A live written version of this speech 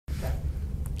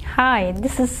Hi,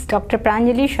 this is Dr.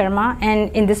 Pranjali Sharma, and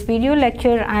in this video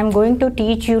lecture I am going to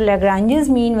teach you Lagrange's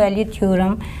mean value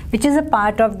theorem, which is a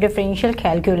part of differential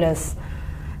calculus.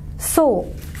 So,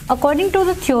 according to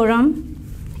the theorem,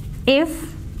 if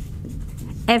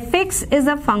fx is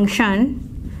a function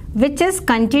which is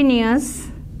continuous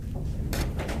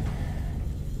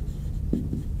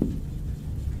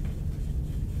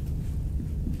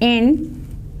in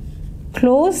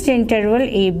closed interval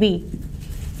AB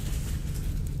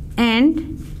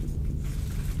and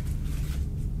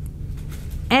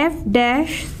f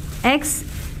dash x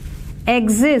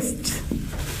exists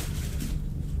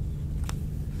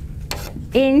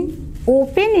in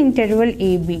open interval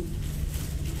AB,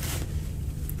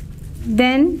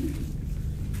 then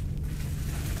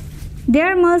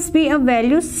there must be a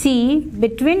value C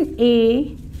between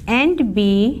A and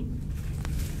B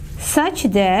such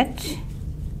that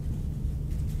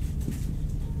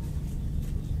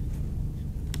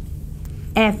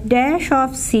f dash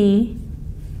of C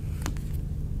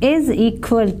is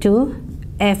equal to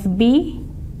fb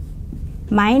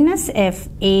minus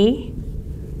fa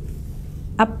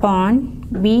upon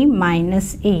b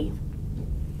minus a.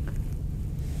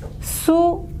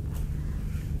 So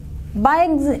by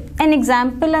an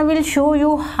example I will show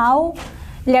you how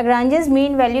Lagrange's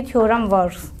mean value theorem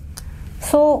works.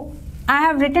 So I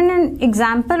have written an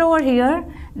example over here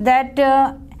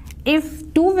that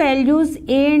if two values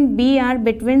a and b are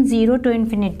between 0 to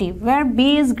infinity, where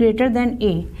b is greater than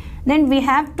a, then we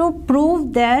have to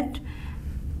prove that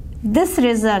this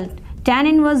result tan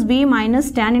inverse b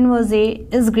minus tan inverse a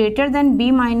is greater than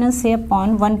b minus a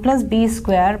upon 1 plus b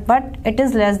square, but it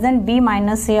is less than b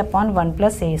minus a upon 1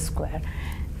 plus a square,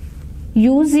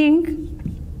 using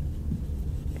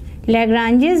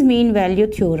Lagrange's mean value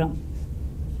theorem.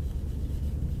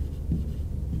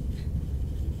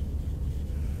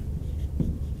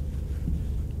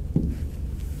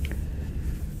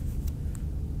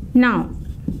 Now,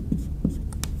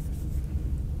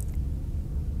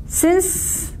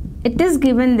 since it is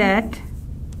given that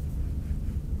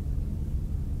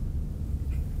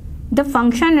the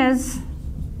function is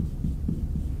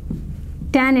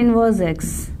tan inverse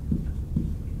x,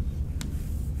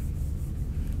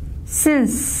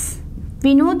 since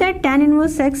we know that tan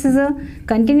inverse x is a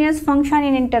continuous function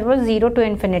in interval 0 to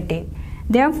infinity,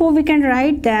 therefore we can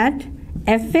write that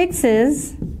fx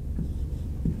is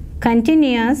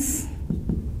continuous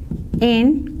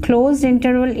in closed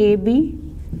interval AB,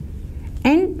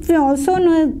 and we also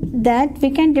know that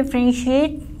we can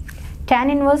differentiate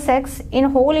tan inverse x in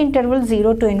whole interval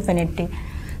 0 to infinity.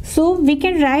 So we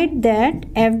can write that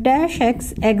f dash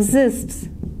x exists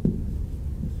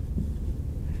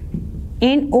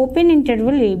in open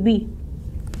interval AB.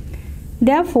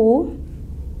 Therefore,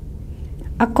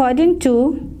 according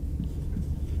to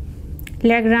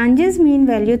Lagrange's mean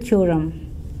value theorem,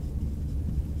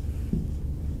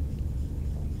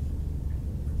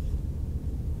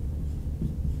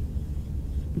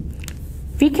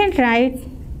 we can write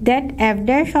that f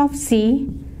dash of C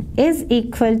is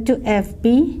equal to fb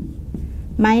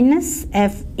minus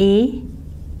fa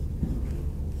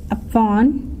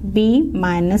upon b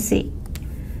minus a.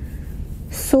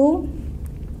 So,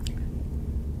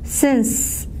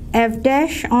 since f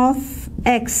dash of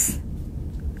x,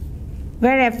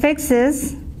 where fx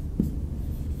is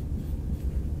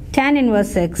tan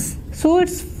inverse x, so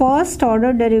its first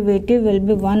order derivative will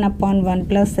be 1 upon 1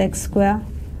 plus x square.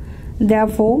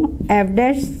 Therefore, f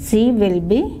dash c will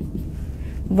be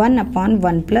 1 upon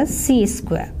 1 plus c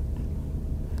square.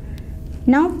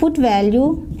 Now put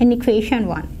value in equation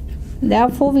 1.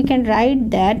 Therefore, we can write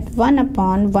that 1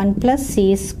 upon 1 plus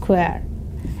c square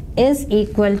is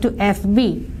equal to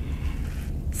fb.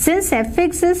 Since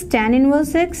fx is tan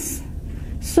inverse x,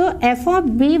 so f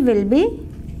of b will be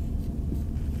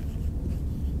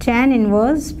tan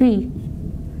inverse b.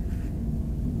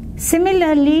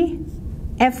 Similarly,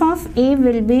 f of a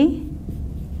will be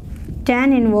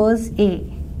tan inverse a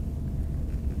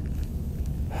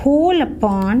whole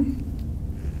upon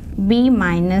b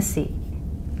minus a.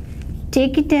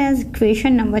 Take it as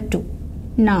equation number 2.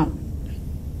 Now,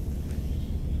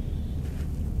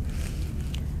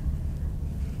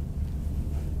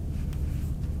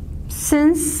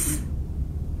 since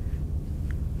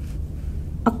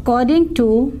according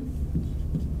to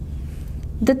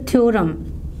the theorem,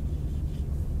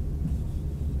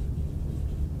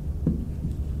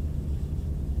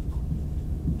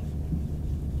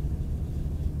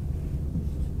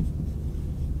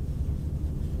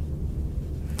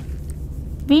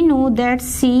 we know that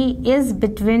C is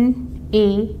between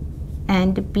A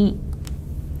and B.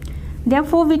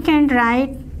 Therefore, we can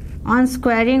write on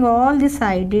squaring all the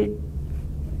sides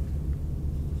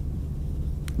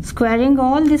squaring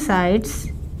all the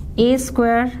sides, a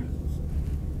square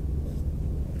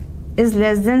is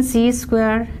less than c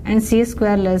square and c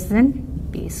square less than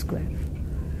b square.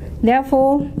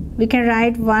 Therefore, we can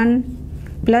write 1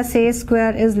 plus a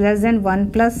square is less than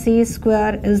 1 plus c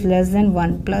square is less than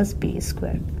 1 plus b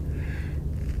square,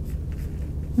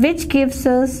 which gives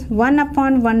us 1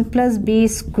 upon 1 plus b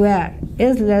square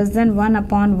is less than 1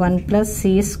 upon 1 plus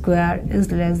c square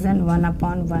is less than 1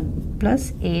 upon 1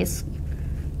 plus a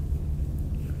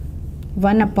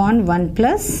 1 upon 1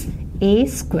 plus a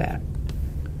square.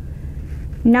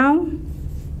 Now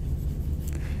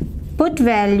put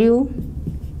value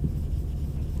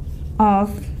of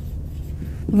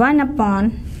 1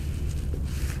 upon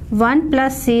 1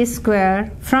 plus c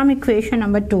square from equation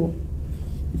number 2.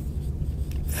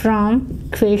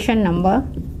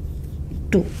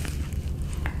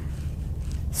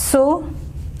 So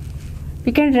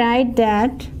we can write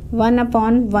that 1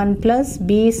 upon 1 plus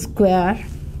b square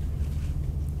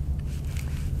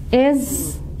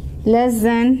is less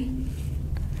than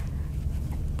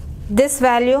this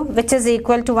value, which is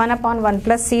equal to 1 upon 1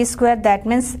 plus c square. That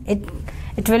means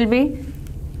it will be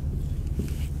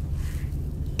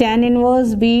tan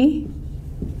inverse b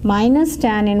minus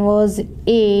tan inverse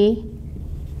a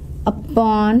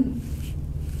upon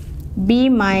b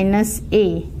minus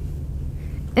a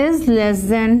is less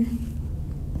than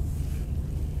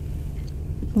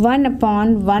 1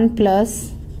 upon 1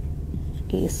 plus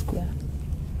a square.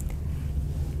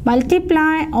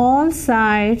 Multiply all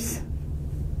sides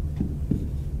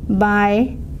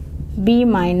by b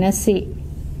minus a.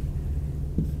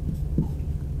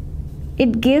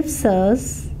 It gives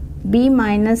us b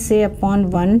minus a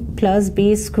upon 1 plus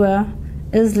b square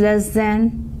is less than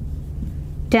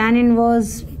tan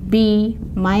inverse b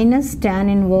minus tan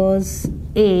inverse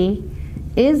a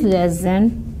is less than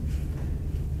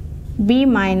b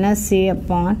minus a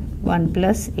upon 1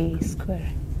 plus a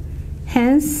square.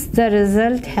 Hence, the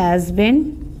result has been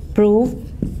proved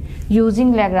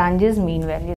using Lagrange's mean value.